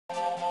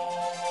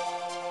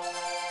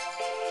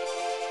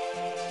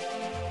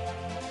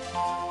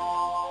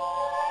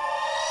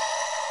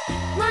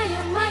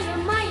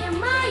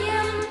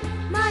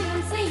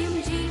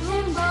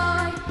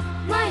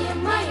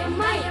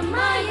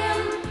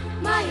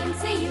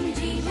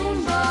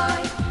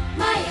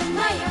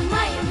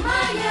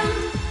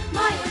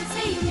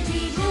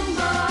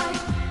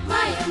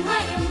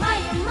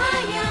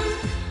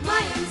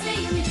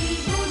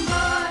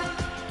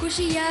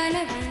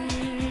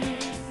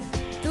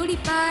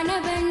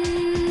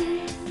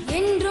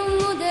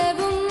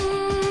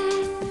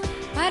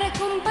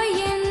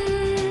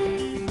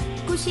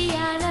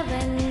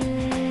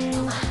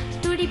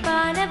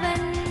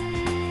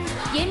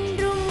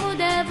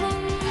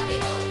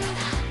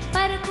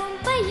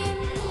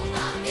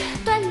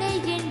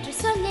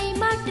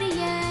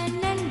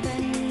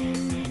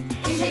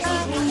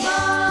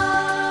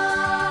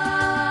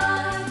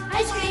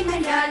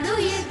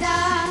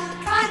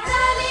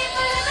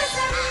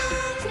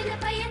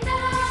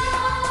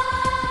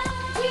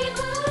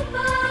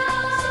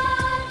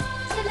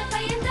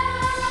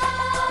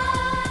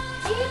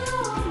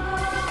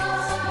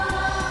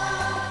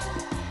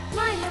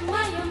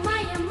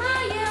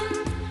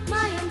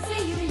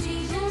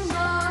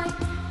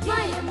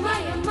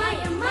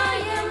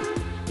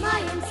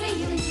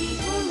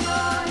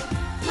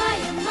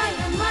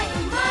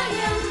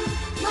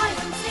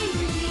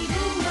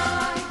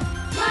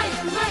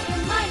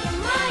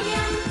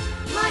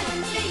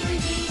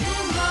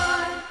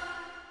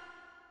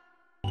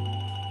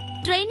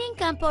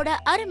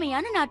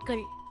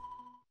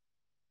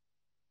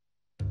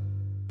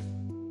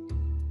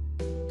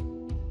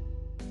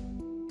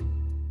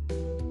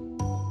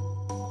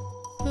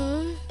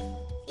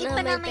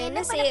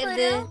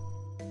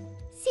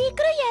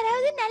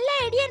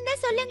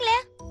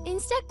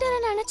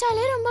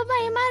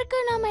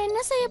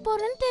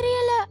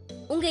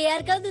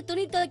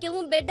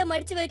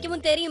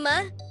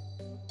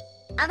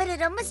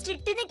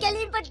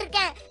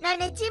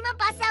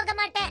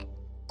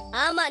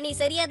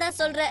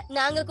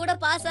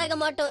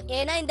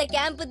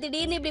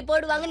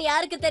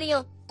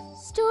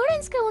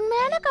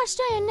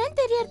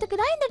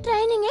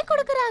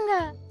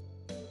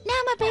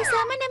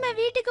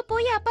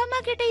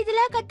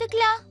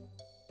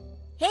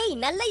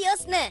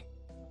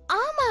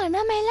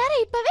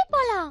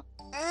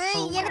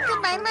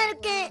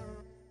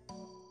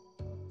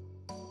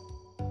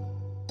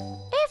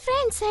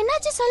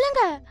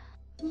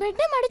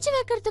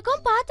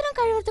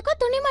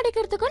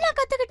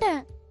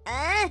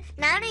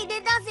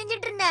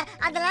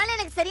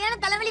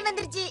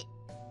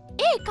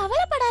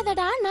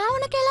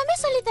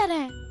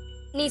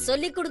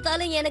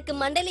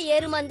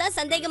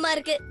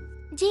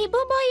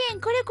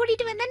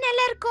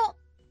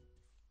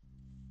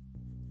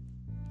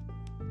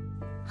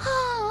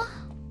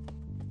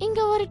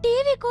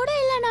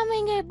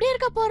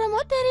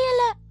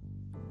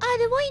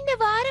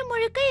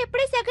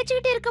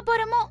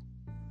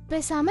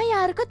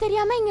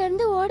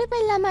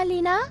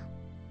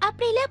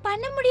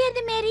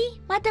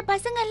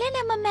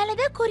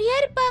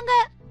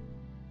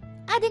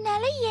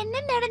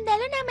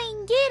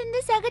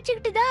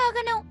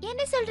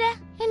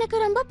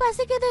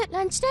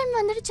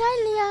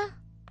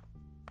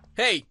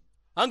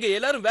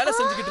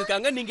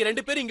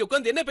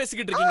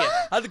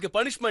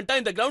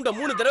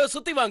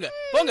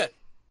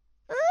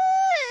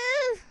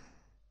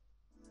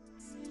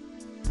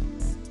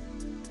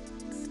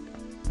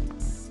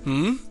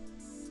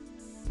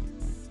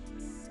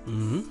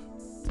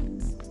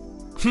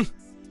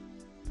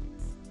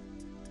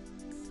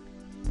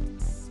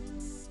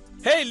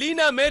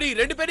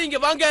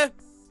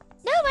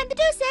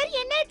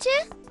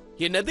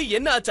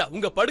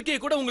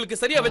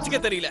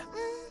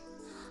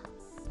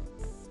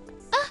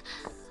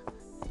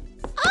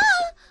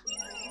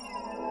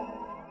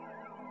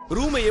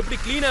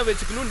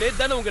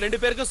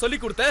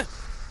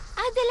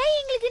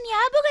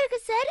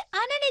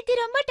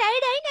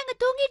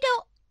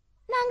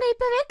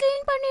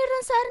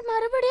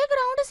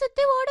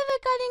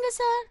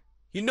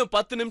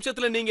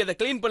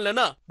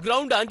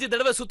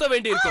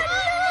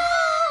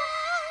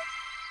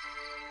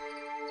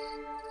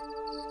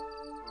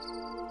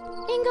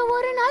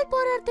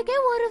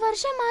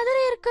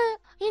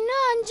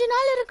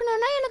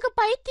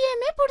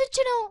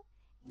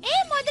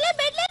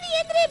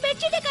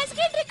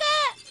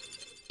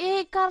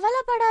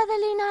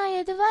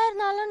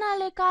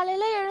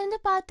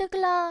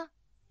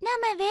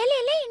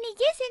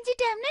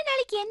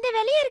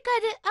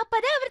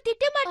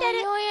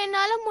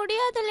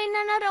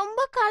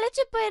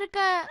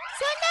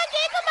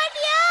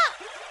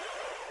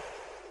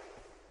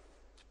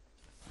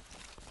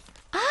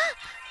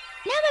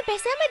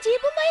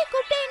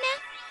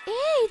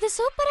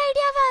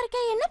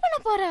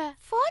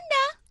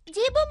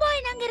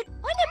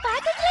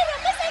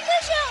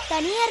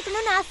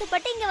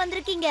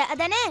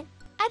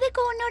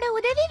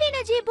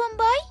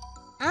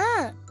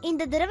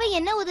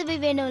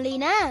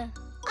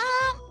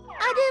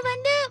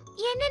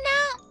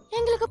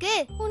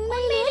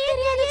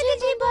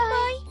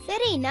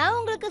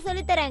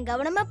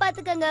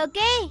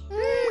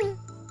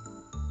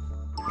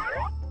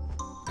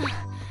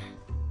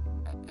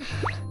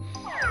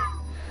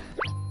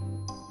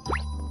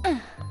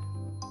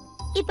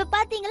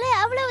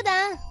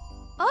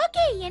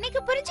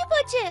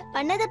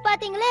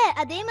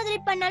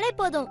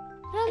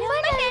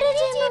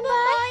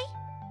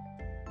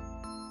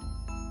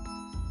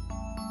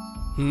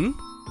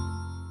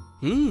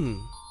ம்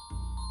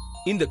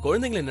இந்த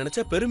குழந்தைங்களை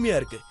நினைச்சா பெருமையா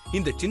இருக்கு.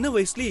 இந்த சின்ன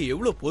வயசுலயே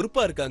எவ்வளவு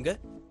பொறுப்பா இருக்காங்க.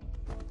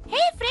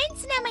 ஹே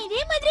ஃப்ரெண்ட்ஸ், நாம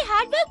இதே மாதிரி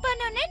ஹார்ட் வொர்க்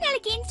பண்ணோம்னா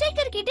நாளைக்கு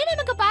இன்ஸ்ட்ரக்டர் கிட்ட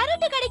நமக்கு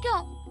பாராட்டு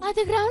கிடைக்கும். அது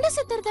கிரவுண்ட்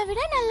சுத்துறதை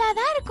விட நல்லா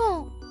தான்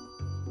இருக்கும்.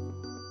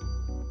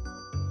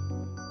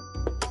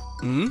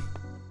 ம்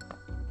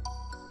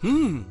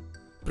ம்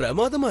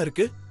பிரமாதமா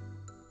இருக்கு.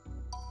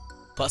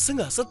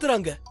 பசங்க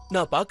அசத்துறாங்க.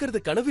 நான் பாக்குறது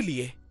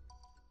கனவில்லையே.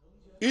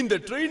 இந்த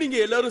ட்ரைனிங்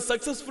எல்லாரும்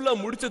சக்சஸ்ஃபுல்லா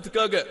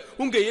முடிச்சதுக்காக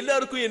உங்க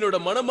எல்லாருக்கும் என்னோட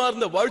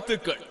மனமார்ந்த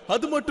வாழ்த்துக்கள்.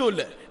 அது மட்டும்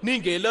இல்ல,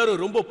 நீங்க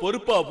எல்லாரும் ரொம்ப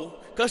பொறுப்பாவும்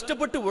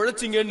கஷ்டப்பட்டு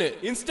உழைச்சிங்கன்னு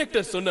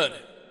இன்ஸ்ட்ரக்டர் சொன்னாரு.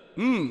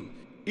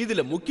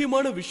 இதுல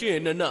முக்கியமான விஷயம்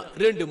என்னன்னா,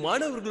 2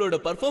 மாணவர்களோட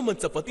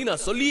பெர்ஃபார்மன்ஸ பத்தி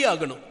நான் சொல்லியே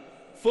ஆகணும்.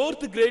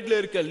 4th கிரேட்ல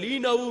இருக்க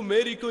லீனாவும்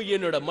மேரிக்கும்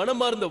என்னோட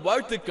மனமார்ந்த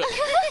வாழ்த்துக்கள்.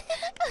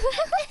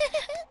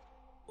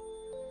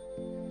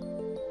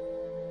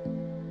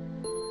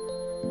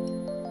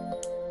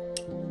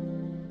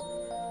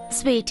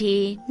 ஸ்வீட்டி,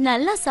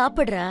 நல்லா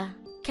சாப்பிடுறா.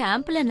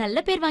 கேம்ப்ல நல்ல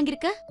பேர்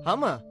வாங்கிருக்க.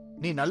 ஆமா,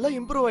 நீ நல்லா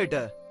இம்ப்ரூவ் ஆயிட்ட.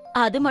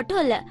 அது மட்டும்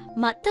இல்ல,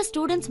 மத்த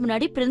ஸ்டூடண்ட்ஸ்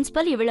முன்னாடி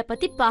பிரின்சிபல் இவளை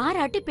பத்தி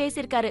பாராட்டி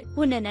பேசிருக்காரு.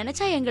 உன்னை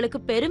நினைச்சா எங்களுக்கு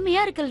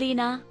பெருமையா இருக்கு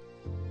லீனா.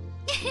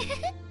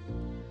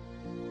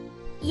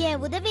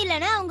 என் உதவி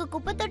இல்லனா அவங்க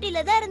குப்பை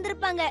தொட்டில தான்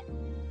இருந்திருப்பாங்க.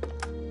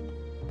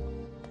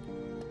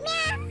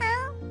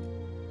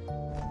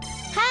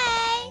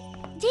 ஹாய்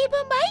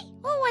ஜீபம்பாய்,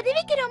 உன்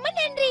உதவிக்கு ரொம்ப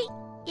நன்றி.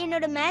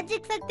 என்னோட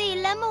மேஜிக் சக்தி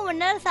இல்லாம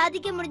உன்னால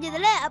சாதிக்க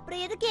முடிஞ்சதுல,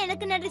 அப்புறம் எதுக்கு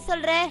எனக்கு நன்றி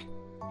சொல்ற?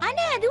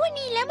 ஆனா அதுவும்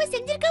நீ இல்லாம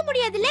செஞ்சிருக்க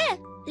முடியாதுல.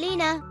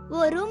 லீனா,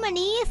 உன் ரூம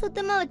நீயே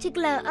சுத்தமா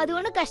வச்சுக்கலாம். அது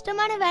ஒண்ணும்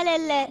கஷ்டமான வேலை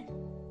இல்ல.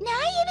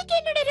 நான் எதுக்கு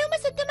என்னோட ரூம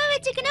சுத்தமா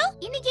வச்சுக்கணும்?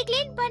 இன்னைக்கு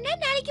க்ளீன் பண்ண,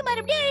 நாளைக்கு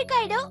மறுபடியும்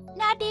அழுக்காயிடும்.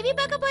 நான் டிவி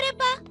பார்க்க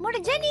போறேன்ப்பா.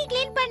 முடிஞ்சா நீ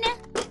க்ளீன் பண்ணு.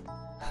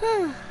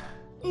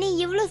 நீ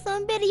இவ்ளோ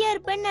சோம்பேறியா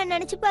இருப்பேன்னு நான்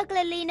நினைச்சு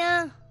பார்க்கல லீனா.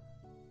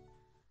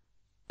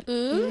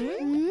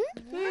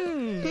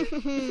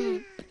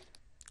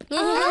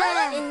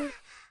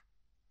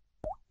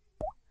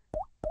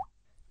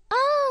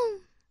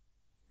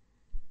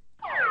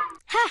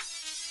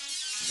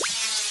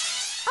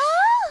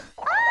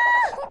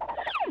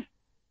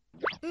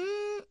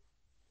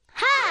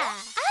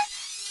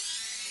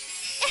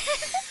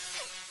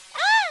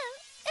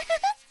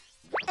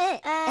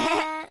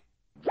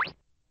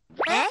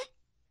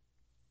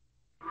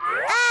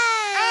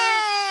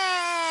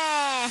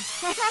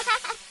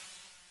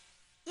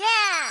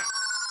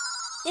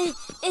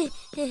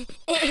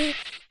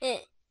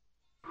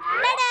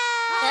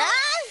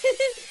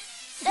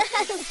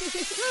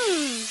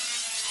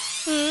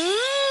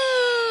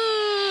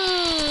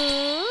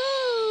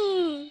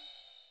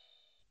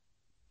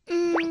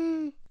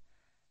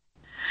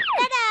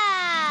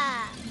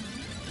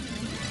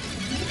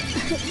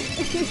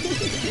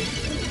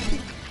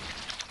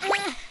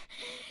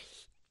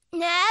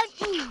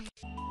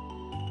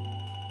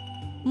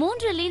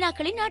 மூன்று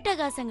லீனாக்களின்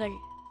நாட்டகாசங்கள்.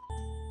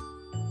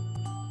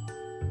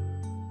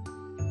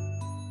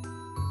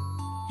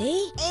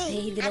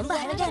 இது ரொம்ப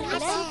அழகா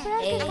இருக்குல்ல.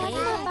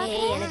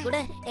 எனக்கு கூட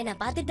என்ன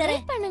பாத்து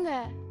தரேன். பண்ணுங்க,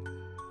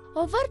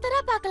 ஒவ்வொருத்தரா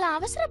பார்க்கலாம்.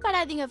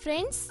 அவசரப்படாதீங்க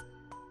ஃப்ரெண்ட்ஸ்.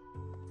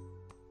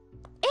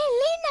 ஏய்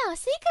லீனா,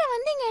 சீக்கிரம்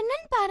வந்து இங்க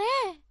என்னன்னு பாரு.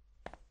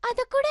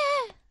 அத கூட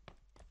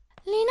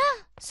லீனா,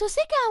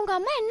 சுசிக்கு அவங்க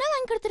அம்மா என்ன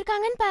வாங்கி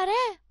கொடுத்திருக்காங்கன்னு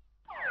பாரு.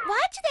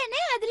 வாட்ச்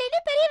தானே, அதுல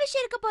என்ன பெரிய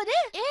விஷயம் இருக்க போகுது?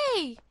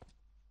 ஏய்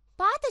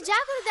பாத்து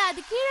ஜாக்கிரதை, அது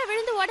கீழே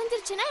விழுந்து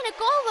உடைஞ்சிருச்சுன்னா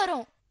எனக்கு கோவம்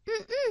வரும்.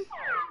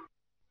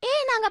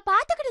 ஏய் நாங்க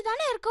பாத்துக்கிட்டு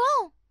தானே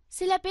இருக்கோம்.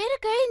 சில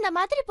பேருக்கு இந்த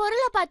மாதிரி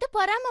பொருளை பார்த்து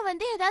பொறாம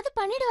வந்து ஏதாவது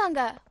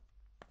பண்ணிடுவாங்க.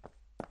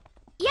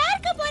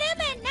 யாருக்கு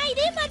பொறாம? நான்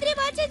இதே மாதிரி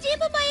வாட்ச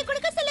ஜீபு பாய்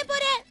கொடுக்க சொல்ல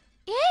போறேன்.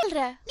 ஏல்ற,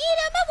 நீ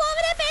ரொம்ப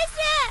ஓவரா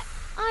பேசுற.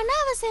 ஆனா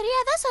அவ சரியா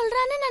தான்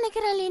சொல்றான்னு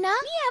நினைக்கிறேன் லீனா.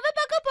 நீ அவ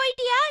பக்கம்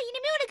போயிட்டியா?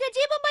 இனிமே உனக்கு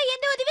ஜீபு பாய்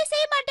எந்த உதவியும்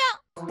செய்ய மாட்டான்.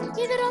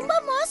 இது ரொம்ப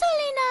மோசம்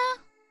லீனா.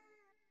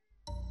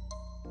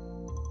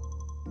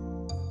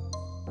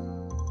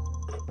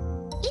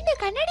 இந்த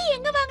கண்ணாடி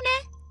எங்க வாங்குன?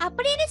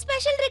 அப்படின்னு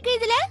ஸ்பெஷல் இருக்கு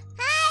இதுல?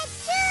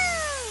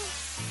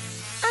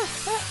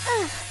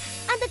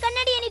 அந்த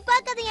கண்ணாடியை நீ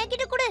பார்க்காத,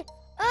 என்கிட்ட கொடு.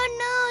 ஓ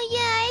நோ,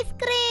 என்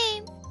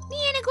ஐஸ்கிரீம். நீ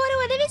எனக்கு ஒரு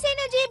உதவி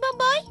செய்யணும் ஜீபம்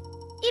பாய்.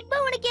 இப்போ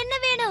உனக்கு என்ன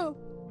வேணும்?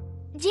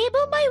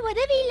 ஜீபம் பாய்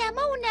உதவி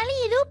இல்லாம உன்னால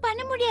எதுவும்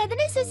பண்ண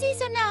முடியாதுன்னு சுசி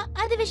சொன்னா.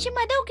 அது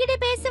விஷயமா தான் உன்கிட்ட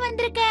பேச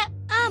வந்திருக்கேன்.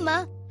 ஆமா,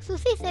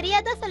 சுசி சரியா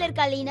தான்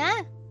சொல்லிருக்கா லீனா.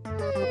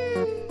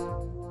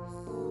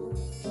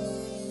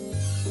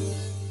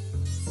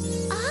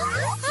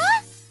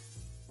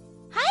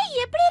 ஹாய்,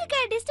 எப்படி இருக்க?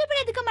 டிஸ்டர்ப்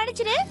பண்ணதுக்கு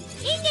மன்னிச்சிடு.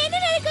 இங்க என்ன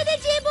நடக்குது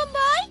ஜீபம்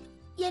பாய்?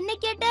 என்ன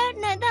கேட்டா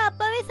நான் தான்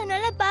அப்பவே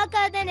சொன்னல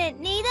பார்க்காதேன்னு.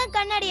 நீ தான்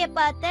கண்ணாடியை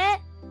பார்த்த.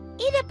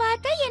 இத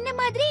பார்த்தா என்ன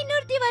மாதிரி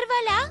இன்னொருத்தி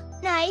வருவாளா?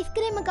 நான்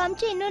ஐஸ்கிரீம்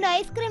காமிச்சு இன்னொரு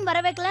ஐஸ்கிரீம் வர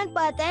வைக்கலான்னு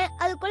பார்த்தேன்.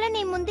 அதுக்குள்ள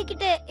நீ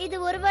முந்திக்கிட்டு. இது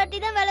ஒரு வாட்டி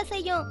தான் வேலை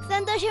செய்யும்.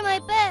 சந்தோஷமா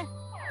இப்ப?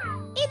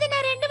 இது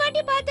நான் 2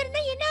 வாட்டி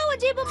பார்த்திருந்தா என்ன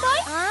ஆகும் ஜீபம்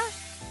பாய்?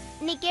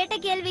 நீ கேட்ட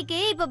கேள்விக்கு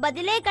இப்ப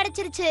பதிலே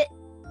கிடைச்சிருச்சு.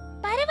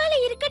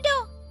 பரவாயில்ல,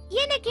 இருக்கட்டும்.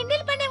 என்ன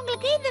கிண்டல்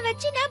பண்ணவங்களுக்கு இத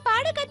வச்சு நான்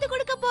பாடம் கத்து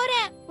கொடுக்க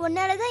போறேன்.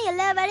 உன்னாலதான்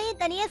எல்லா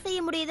வேலையும் தனியா செய்ய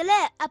முடியுதுல,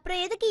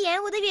 அப்புறம் எதுக்கு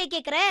ஏன் உதவியை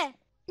கேக்குற?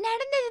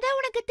 நடந்ததுதான்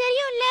உனக்கு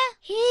தெரியும்ல.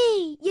 ஹே,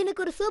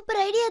 எனக்கு ஒரு சூப்பர்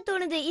ஐடியா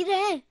தோணுது.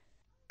 இரு.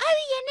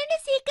 அது என்னன்னு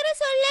சீக்கிரம்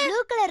சொல்லு. ப்ளூ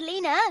கலர்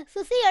லீனா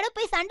சுசியோட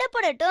போய் சண்டை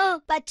போடட்டும்.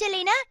 பச்சை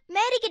லீனா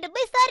மேரி கிட்ட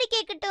போய் சாரி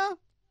கேட்கட்டும்.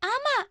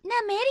 ஆமா,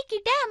 நான் மேரி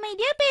கிட்ட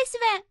அமைதியா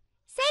பேசுவேன்.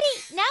 சரி,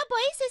 நான்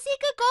போய்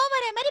சுசிக்கு கோவம்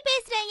வர மாதிரி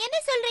பேசுறேன். என்ன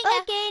சொல்றீங்க?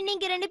 ஓகே,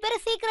 நீங்க 2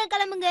 பேரும் சீக்கிரம்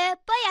கிளம்புங்க.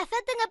 போய்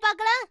அசத்துங்க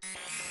பார்க்கலாம்.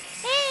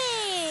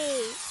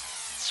 ஏய்.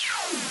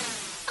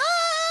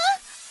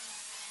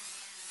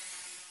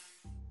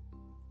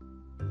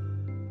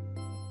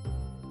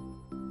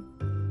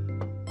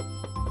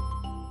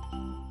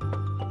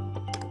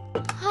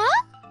 ஆ!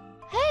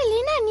 ஹே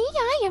லீனா,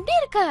 நீயா? எப்படி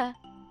இருக்க?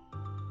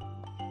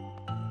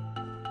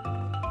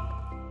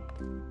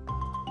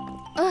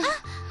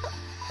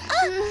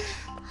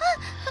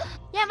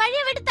 என்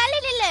வழியை விட்டு தள்ளி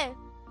நில்லு.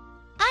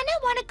 ஆனா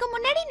உனக்கு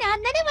முன்னாடி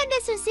நான் தானே வந்த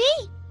சுசி.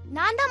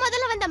 நான் தான்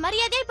முதல்ல வந்த.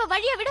 மரியாதையா இப்ப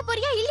வழிய விட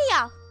போறியா இல்லையா?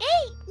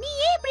 ஏய், நீ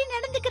ஏன் இப்படி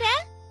நடந்துக்கிற?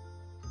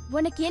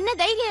 உனக்கு என்ன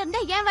தைரியம்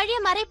இருந்தா என் வழிய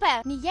மறைப்ப?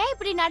 நீ ஏன்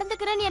இப்படி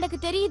நடந்துக்கிறன்னு எனக்கு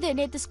தெரியுது.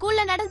 நேத்து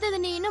ஸ்கூல்ல நடந்தது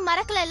நீ இன்னும்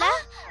மறக்கலல?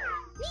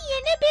 நீ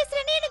என்ன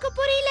பேசுறன்னு எனக்கு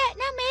புரியல.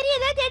 நான் மேரியை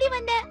தான் தேடி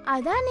வந்தேன்.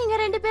 அதான் நீங்க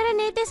 2 பேரும்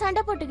நேத்தே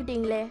சண்டை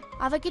போட்டுக்கிட்டீங்களே.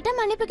 அவகிட்ட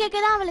மன்னிப்பு கேட்க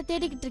தான் அவளை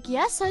தேடிக்கிட்டு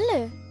இருக்கியா? சொல்லு.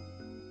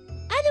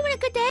 அது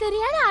உனக்கு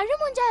சரியான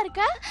அழுமூஞ்சா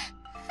இருக்க.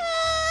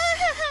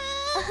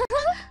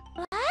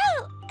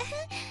 வாவ்,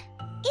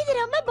 இது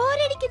ரொம்ப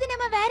போர் அடிக்குது.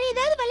 நம்ம வேற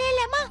ஏதாவது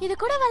விளையாடலாமா? இது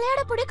கூட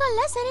விளையாட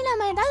பிடிக்கும்ல. சரி,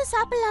 நாம ஏதாவது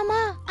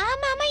சாப்பிடலாமா?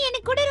 ஆமா ஆமா,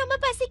 எனக்கு கூட ரொம்ப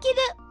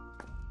பசிக்குது.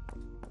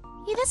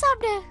 இத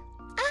சாப்பிடு.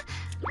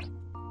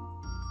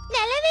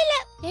 நலவேல.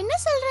 என்ன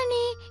சொல்ற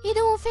நீ? இது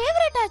உன்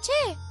ஃபேவரட்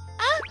ஆச்சே.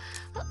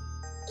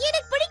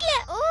 எனக்கு பிடிக்கல.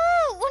 ஓ,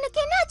 உனக்கு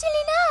என்ன ஆச்சு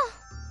லீனா?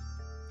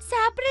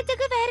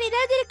 சாப்பிடுறதுக்கு வேற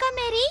ஏதாவது இருக்கா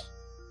மேரி?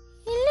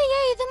 இல்லையே,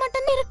 இது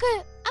மட்டும் தான் இருக்கு.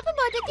 அப்ப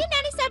முதல்ல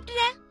நானே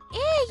சாப்பிடுறேன்.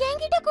 ஏய்,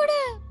 என்கிட்ட கொடு.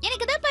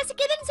 எனக்கு தான்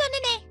பசிக்குதுன்னு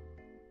சொன்னனே.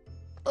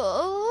 ஓ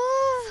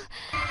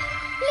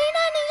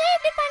லீனா, நீ ஏன்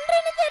இப்படி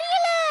பண்றேன்னு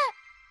தெரியல.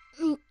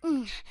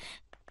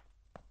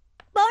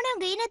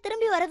 போனவங்க இன்னும்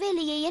திரும்பி வரவே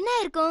இல்லையே. என்ன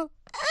இருக்கும்?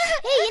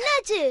 ஏய்,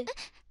 என்னாச்சு?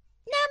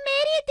 நான்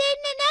மேரிய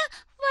தேடினேனா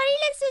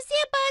வழியில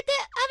சுசிய பார்த்து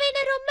அவ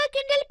என்ன ரொம்ப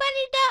கிண்டல்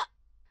பண்ணிட்டா.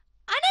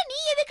 ஆனா நீ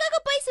எதுக்காக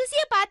போய்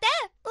சுசிய பார்த்த?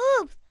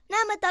 ஊப்ஸ்,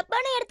 நாம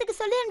தப்பான இடத்துக்கு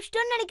சொல்லி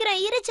அனுப்பிச்சிட்டோம்னு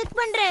நினைக்கிறேன். இரு, செக்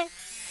பண்றேன்.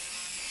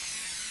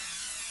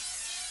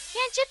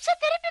 என் சிப்ஸ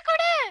திருப்பி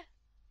கொடு.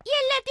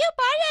 எல்லாத்தையும்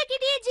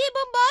பாழாக்கிட்டியே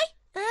ஜீபம் பாய்.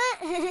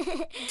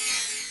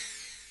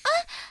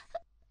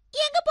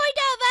 எங்க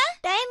போயிட்டா அவ?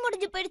 டைம்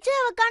முடிஞ்சு போயிடுச்சு.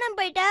 அவ காணாம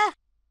போயிட்டா.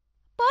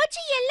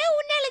 போச்சு, எல்லாம்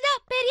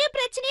உன்னாலதான். பெரிய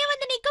பிரச்சனையா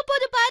வந்து நிக்க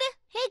போது பாரு.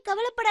 ஹே,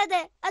 கவலைப்படாத.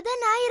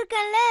 அதான் நான்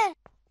இருக்கேன்ல.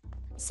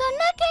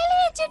 சொன்னா கேளு,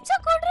 சிப்ஸ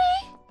குடுறே.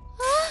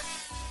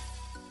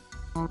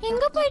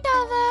 எங்க போயிட்டா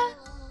அவ?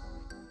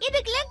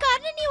 இதுக்கெல்லாம்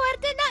காரணம் நீ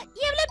ஒருத்தன் தான்.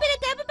 எவ்வளவு பெரிய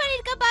தப்பு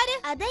பண்ணிருக்க பாரு.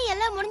 அதான்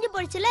எல்லாம் முடிஞ்சு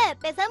போயிடுச்சுல.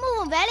 பேசாம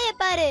உன் வேலையை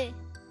பாரு.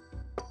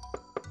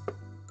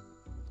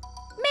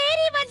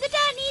 மேரி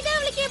வந்துட்டா. நீ தான்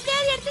அவளுக்கு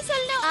எப்படியாவது எடுத்து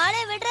சொல்லணும்.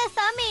 ஆளை விடுற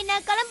சாமி,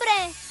 நான்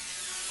கிளம்புறேன்.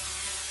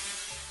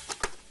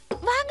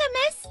 வாங்க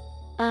மிஸ்.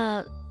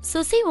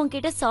 சுசி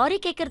உன்கிட்ட சாரி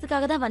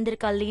கேக்குறதுக்காக தான்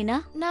வந்திருக்கா லீனா.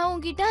 நான்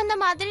உன்கிட்ட அந்த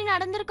மாதிரி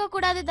நடந்திருக்க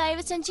கூடாது.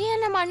 தயவு செஞ்சு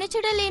என்ன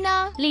மன்னிச்சிடு லீனா.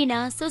 லீனா,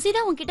 சுசி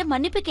தான் உன்கிட்ட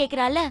மன்னிப்பு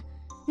கேக்குறால.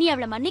 நீ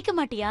அவளை மன்னிக்க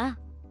மாட்டியா?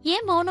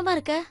 ஏன் மௌனமா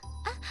இருக்க?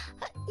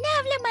 நான்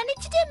அவளை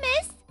மன்னிச்சிட்டேன்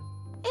மிஸ்.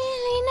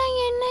 லீனா,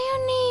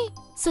 என்னையும் நீ.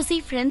 சுசி,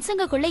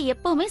 ஃப்ரெண்ட்ஸுங்களுக்குள்ள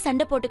எப்பவுமே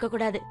சண்டை போட்டுக்க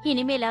கூடாது.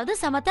 இனிமேலாவது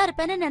சமத்தா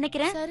இருப்பேன்னு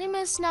நினைக்கிறேன். சரி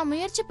மிஸ், நான்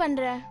முயற்சி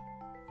பண்றேன்.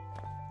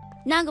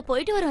 நாங்க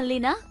போயிட்டு வரோம்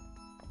லீனா.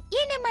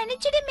 என்ன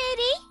மன்னிச்சிடு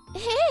மேரி.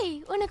 ஹேய்,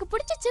 உனக்கு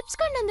பிடிச்ச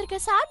சிப்ஸ் கொண்டு வந்திருக்க,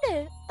 சாப்பிடு.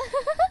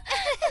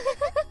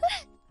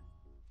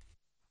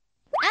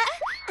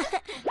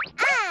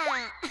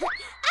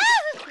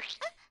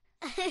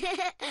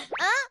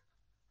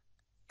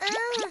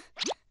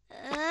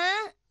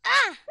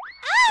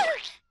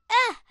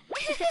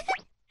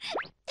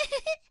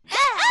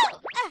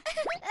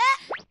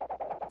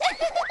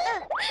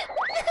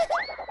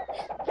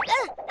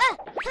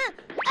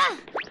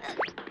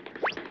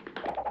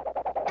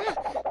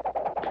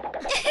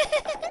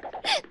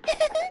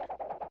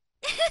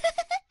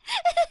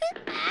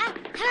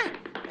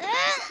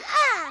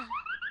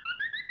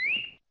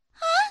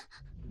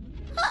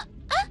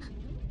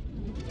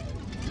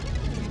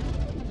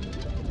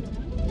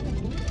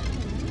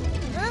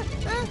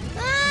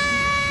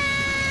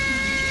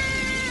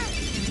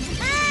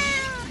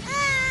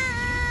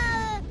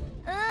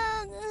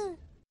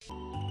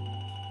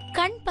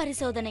 கண்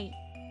பரிசோதனை.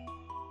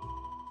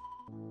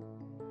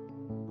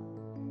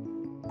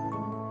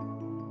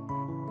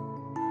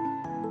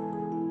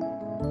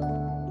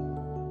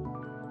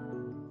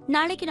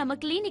 நாளைக்கு நம்ம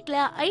கிளினிக்ல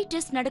ஐ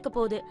டெஸ்ட் நடக்க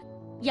போகுது.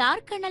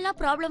 யார் கண்ணெல்லாம்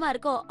ப்ராப்ளமா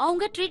இருக்கோ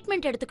அவங்க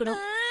ட்ரீட்மெண்ட்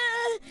எடுத்துக்கணும்.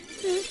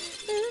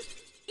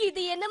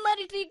 இது என்ன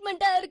மாதிரி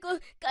ட்ரீட்மெண்டா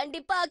இருக்கும்?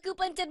 கண்டிப்பா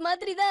அக்குபஞ்சர்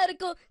மாதிரி தான்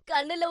இருக்கும்.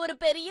 கண்ணுல ஒரு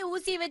பெரிய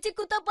ஊசி வச்சு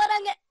குத்த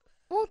போறாங்க.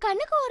 உன்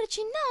கண்ணுக்கு ஒரு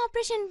சின்ன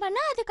ஆபரேஷன்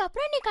பண்ணா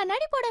அதுக்கப்புறம் நீ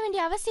கண்ணாடி போட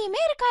வேண்டிய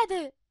அவசியமே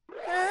இருக்காது.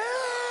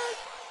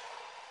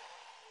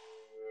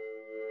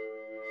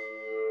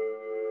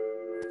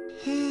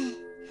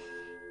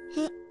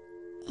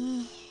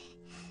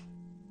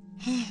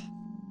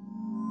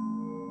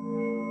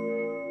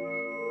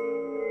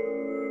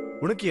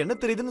 உனக்கு என்ன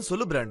தெரியுதுன்னு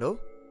சொல்லு பிராண்டோ.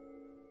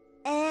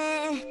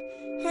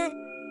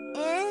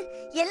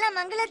 எல்லாம்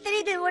மங்களா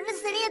தெரியுது, ஒண்ணு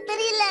சரியா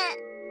தெரியல.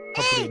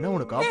 அப்படின்னா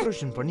உனக்கு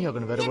ஆபரேஷன் பண்ணி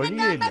ஆகணும், வேற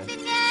வழியே இல்ல.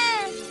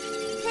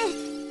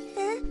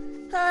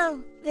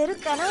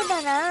 வெறும்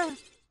கனவுதானா?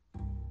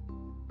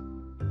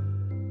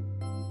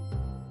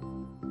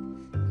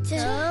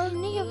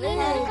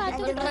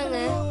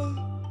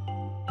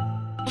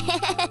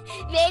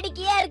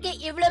 வேடிக்கையா இருக்கு.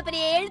 இவ்வளவு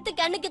பெரிய எழுத்து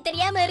கண்ணுக்கு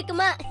தெரியாம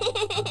இருக்குமா?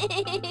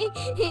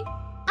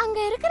 அங்க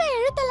இருக்கிற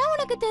எழுத்தெல்லாம்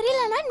உனக்கு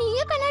தெரியலனா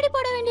நீயே கண்ணாடி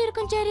போட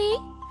வேண்டியிருக்கும் சரி.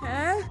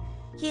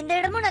 இந்த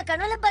இடமும் நான்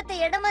கனவுல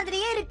பார்த்த இடம்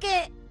மாதிரியே இருக்கு.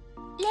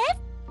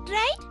 Left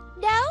write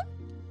down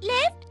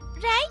left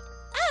right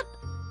அப்.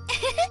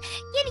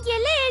 எனக்கு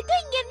எல்லா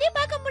எழுத்தும் இங்க இருந்தே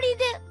பார்க்க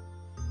முடியுது.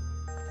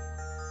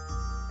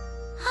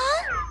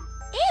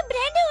 ஏய்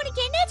பிராண்டோ,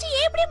 உனக்கு என்னாச்சு?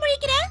 ஏன் இப்படி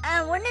முழிக்கிற?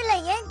 ஒண்ணு இல்ல,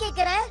 ஏன்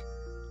கேக்குற?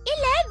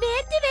 இல்ல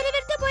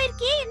வேர்த்து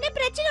போயிருக்கே, என்ன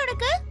பிரச்சனை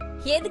உனக்கு?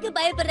 எதுக்கு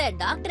பயப்படுற?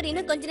 டாக்டர்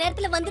இன்னும் கொஞ்ச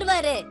நேரத்துல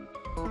வந்துருவாரு.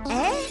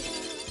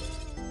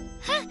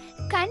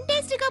 கண்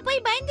டெஸ்டுக்கு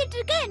போய் பயந்துட்டு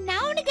இருக்க.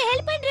 நான் உனக்கு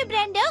ஹெல்ப் பண்றேன்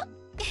பிராண்டோ.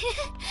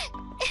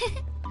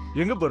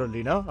 எங்க போற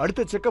லீனா?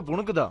 அடுத்த செக்கப்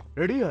உனக்கு தான்.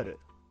 ரெடியா இரு.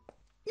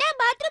 நான்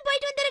பாத்ரூம்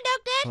போயிட்டு வந்துறேன்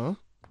டாக்டர்.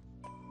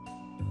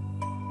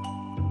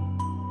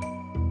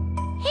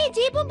 ஹே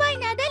ஜீபு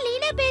பாய், நான் தான்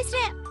லீனா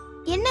பேசுறேன்.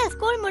 என்ன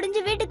ஸ்கூல்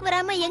முடிஞ்சு வீட்டுக்கு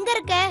வராம எங்க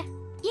இருக்க?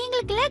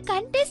 எங்களுக்குல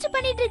கண் டெஸ்ட்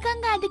பண்ணிட்டு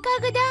இருக்காங்க,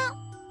 அதுக்காக தான்.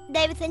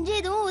 தயவு செஞ்சு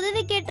எதுவும்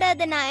உதவி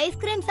கேட்றாத, நான்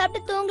ஐஸ்கிரீம்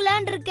சாப்பிட்டு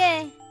தூங்கலான்னு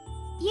இருக்கேன்.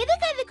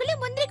 எதுக்கு அதுக்குள்ள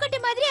முந்திரி கொட்டை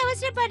மாதிரி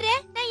அவசரப்படுற?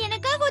 நான்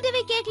எனக்காக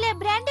உதவி கேட்கல,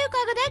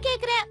 பிராண்டோக்காக தான்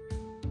கேக்குறேன்.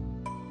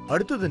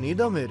 அடுத்தது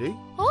நீதான் மேரி.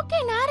 ஓகே,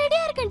 நான்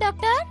ரெடியா இருக்கேன்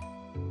டாக்டர்.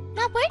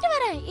 நான் போயிட்டு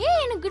வரேன்.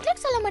 ஏய், எனக்கு குட்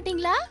லக் சொல்ல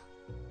மாட்டீங்களா?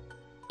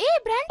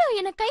 ஏய் பிராண்டோ,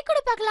 எனக்கு கை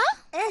கொடு பார்க்கலாம்.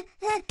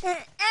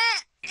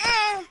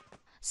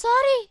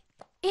 சாரி.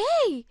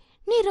 ஏய்,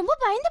 நீ ரொம்ப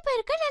பயந்து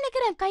போயிருக்கன்னு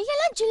நினைக்கிறேன்.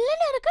 கையெல்லாம்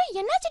ஜில்லுன்னு இருக்கு.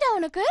 என்னாச்சுடா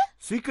உனக்கு?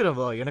 சீக்கிரம்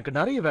வா, எனக்கு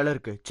நிறைய வேலை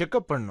இருக்கு.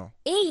 செக்கப் பண்ணனும்.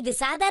 ஏய், இது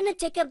சாதாரண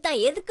செக்கப் தான்.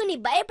 எதுக்கு நீ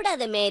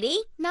பயப்படாத மேரி.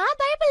 நான்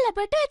பைபிள்ல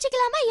பெட்டு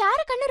வச்சுக்கலாமா?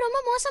 யாரு கண்ணு ரொம்ப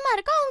மோசமா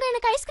இருக்கோ அவங்க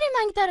எனக்கு ஐஸ்கிரீம்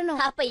வாங்கி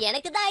தரணும். அப்ப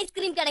எனக்கு தான்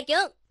ஐஸ்கிரீம்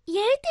கிடைக்கும்.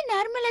 எழுத்து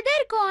நார்மலா தான்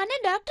இருக்கும், ஆனா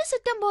டாக்டர்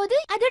சுத்தும் போது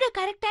அதோட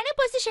கரெக்டான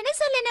பொசிஷனை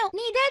சொல்லணும்.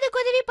 நீ தான்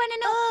அதுக்கு உதவி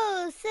பண்ணணும்.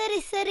 ஓ சரி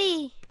சரி.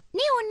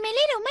 நீ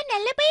உண்மையிலே ரொம்ப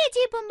நல்ல பையன்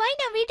ஜீபும்பாய்.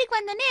 நான் வீட்டுக்கு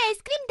வந்தோடனே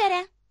ஐஸ்கிரீம்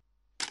தரேன்.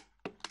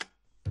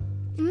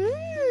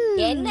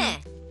 என்ன?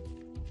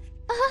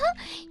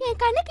 என்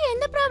கண்ணுக்கு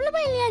எந்த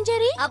ப்ராப்ளமும் இல்லையா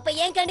ஜெரி? அப்ப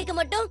என் கண்ணுக்கு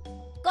மட்டும்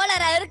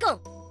கோளாறா இருக்கும்.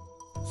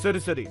 சரி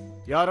சரி,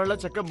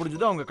 யாரெல்லாம் செக்கப்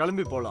முடிஞ்சதோ அவங்க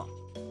கிளம்பி போலாம்.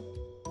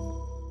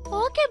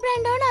 ஓகே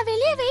பிராண்டோ, நான்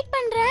வெளியே வெயிட்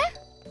பண்றேன்.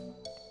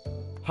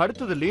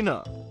 அடுத்தது லீனா.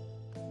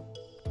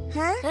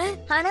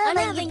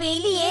 ஆனா இங்க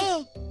இல்லையே.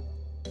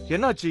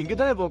 என்னாச்சு?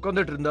 இங்கதான் இப்ப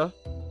உட்கார்ந்துட்டு இருந்தா.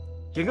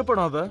 எங்க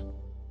போனா அவ?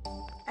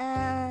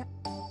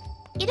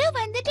 இதோ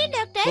வந்துட்டேன்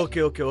டாக்டர்.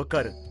 ஓகே ஓகே,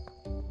 உட்காரு.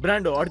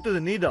 பிராண்டோ, அடுத்தது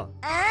நீதான்.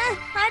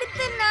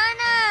 அடுத்து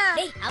நானா?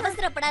 டேய்,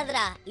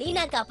 அவசரப்படாதடா.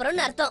 லீனாக்கு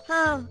அப்புறம்னு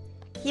அர்த்தம்.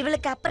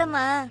 இவளுக்கு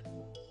அப்புறமா?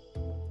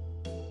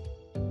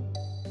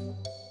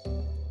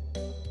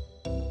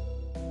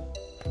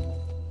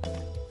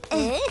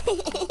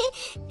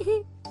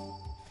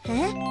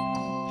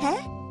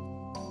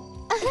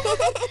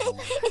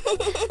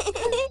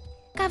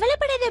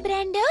 கவலைப்படாத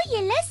பிராண்டோ,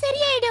 எல்லாம்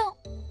சரியாயிடும்.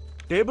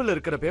 டேபிள்ல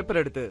இருக்கிற பேப்பர்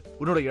எடுத்து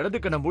உன்னோட இடது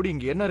கண்ண மூடி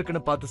இங்க என்ன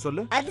இருக்குன்னு பார்த்து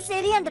சொல்லு. அது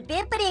சரி, அந்த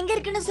பேப்பர் எங்க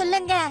இருக்குன்னு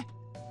சொல்லுங்க.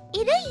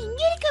 இதோ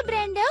இங்க இருக்கு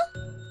பிராண்டோ.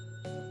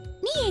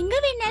 நீ எங்க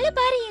வேணாலும்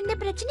பாரு, எந்த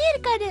பிரச்சனையும்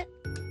இருக்காது.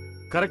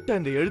 கரெக்டா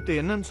இந்த எழுத்து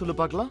என்னன்னு சொல்லு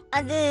பார்க்கலாம்.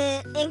 அது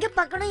எங்க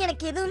பார்க்கணும்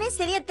எனக்கு எதுவுமே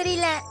சரியா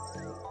தெரியல.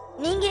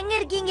 நீங்க எங்க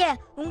இருக்கீங்க?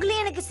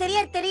 உங்களையும் எனக்கு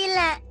சரியா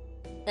தெரியல.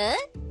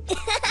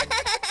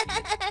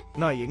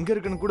 நான் எங்க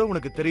இருக்குன்னு கூட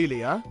உனக்கு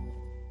தெரியலையா?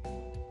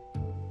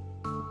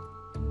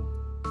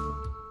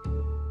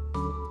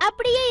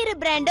 அப்படியே இரு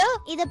பிராண்டோ,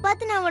 இத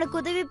பார்த்து நான் உனக்கு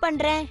உதவி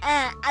பண்றேன்.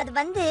 அது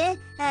வந்து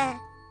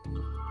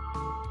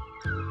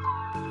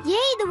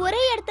ஏன் இது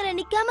ஒரே இடத்துல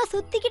நிக்காம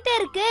சுத்திக்கிட்டே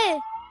இருக்கு?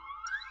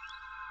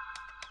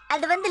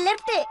 அது வந்து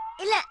லெஃப்ட்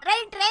இல்ல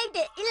ரைட், ரைட்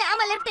இல்ல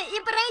ஆமா லெஃப்ட்,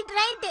 இப்ப ரைட்,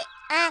 ரைட்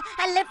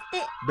லெஃப்ட்.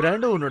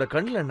 பிராண்டோ, உன்னோட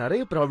கண்ணுல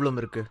நிறைய ப்ராப்ளம்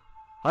இருக்கு,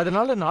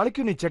 அதனால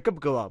நாளைக்கு நீ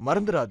செக்கப்புக்கு வா,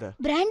 மறந்துடாத.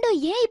 பிராண்டோ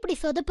ஏன் இப்படி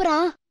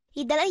சொதப்புறான்?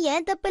 இதெல்லாம்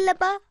ஏன் தப்பு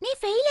இல்லப்பா. நீ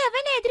ஃபெயில்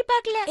ஆவன்னு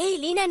எதிர்பார்க்கல. ஏய்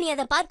லீனா, நீ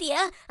அத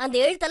பாத்தியா? அந்த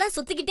எழுத்தெல்லாம்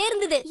சுத்திக்கிட்டே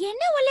இருந்தது.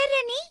 என்ன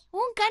உளற நீ?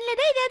 உன் கண்ணுல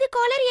தான் ஏதாவது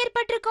கோளாறு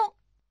ஏற்பட்டிருக்கும்.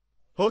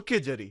 ஓகே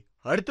ஜெரி,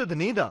 அடுத்தது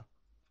நீதான்.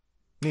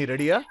 நீ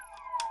ரெடியா?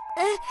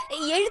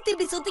 எழுத்து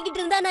இப்படி சுத்திக்கிட்டு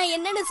இருந்தா நான்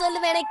என்னன்னு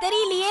சொல்லுவேன், எனக்கு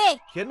தெரியலையே.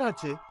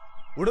 என்னாச்சு?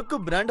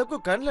 உனக்கும்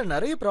பிராண்டோக்கும் கண்ணுல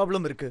நிறைய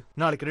ப்ராப்ளம் இருக்கு.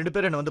 நாளைக்கு 2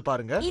 பேரும் என்ன வந்து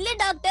பாருங்க. இல்ல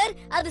டாக்டர்,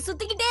 அது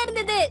சுத்திக்கிட்டே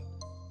இருந்தது.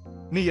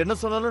 நீ என்ன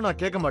சொன்னாலும்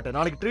நான் கேட்க மாட்டேன்.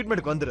 நாளைக்கு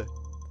ட்ரீட்மெண்ட்க்கு வந்துரு.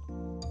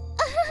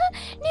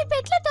 நீ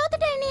பெட்ல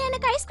தோத்துட்ட, நீ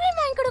எனக்கு ஐஸ்கிரீம்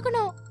வாங்கி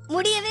கொடுக்கணும்.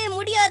 முடியவே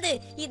முடியாது.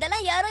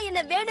 இதெல்லாம் யாரோ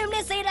என்ன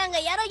வேணும்னே செய்றாங்க,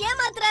 யாரோ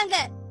ஏமாத்துறாங்க.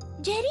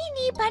 ஜெரி,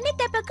 நீ பண்ண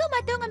தப்புக்கு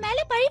மத்தவங்க மேல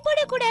பழி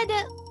போட கூடாது.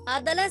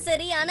 அதெல்லாம்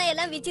சரி, ஆனா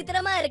எல்லாம்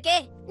விசித்திரமா இருக்கே.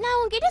 நான்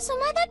உன்கிட்ட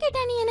சும்மா தான்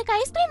கேட்டேன், நீ எனக்கு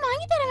ஐஸ்கிரீம்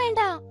வாங்கி தர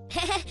வேண்டாம்.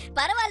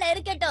 பரவாயில்ல,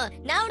 இருக்கட்டும்.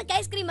 நான் உனக்கு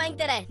ஐஸ்கிரீம் வாங்கி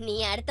தரேன். நீ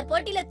அடுத்த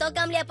போட்டியில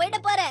தோக்காமலையா போயிட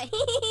போற.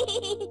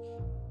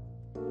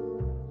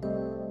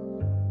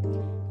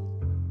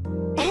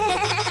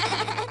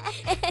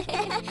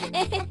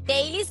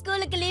 டெய்லி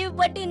ஸ்கூலுக்கு லீவ்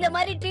போட்டு மட்டும் இந்த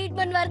மாதிரி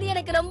ட்ரீட்மெண்ட் வருது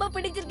எனக்கு ரொம்ப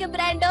பிடிச்சிருக்கு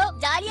பிராண்டோ.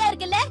 ஜாலியா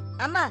இருக்குல்ல?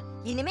 ஆமா,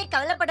 இனிமே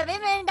கவலைப்படவே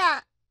வேண்டாம்.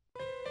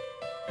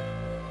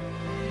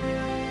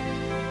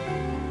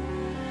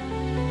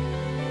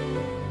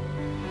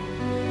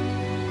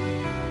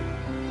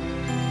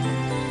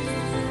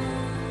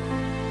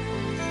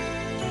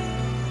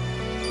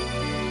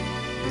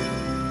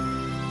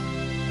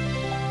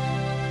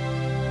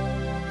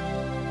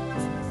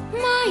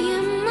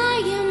 மாயம்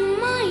மாயம்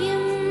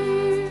மாயம்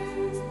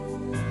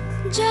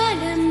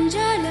ஜாலம்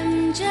ஜாலம்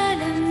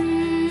ஜாலம்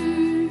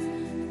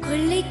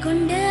கொள்ளை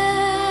கொண்ட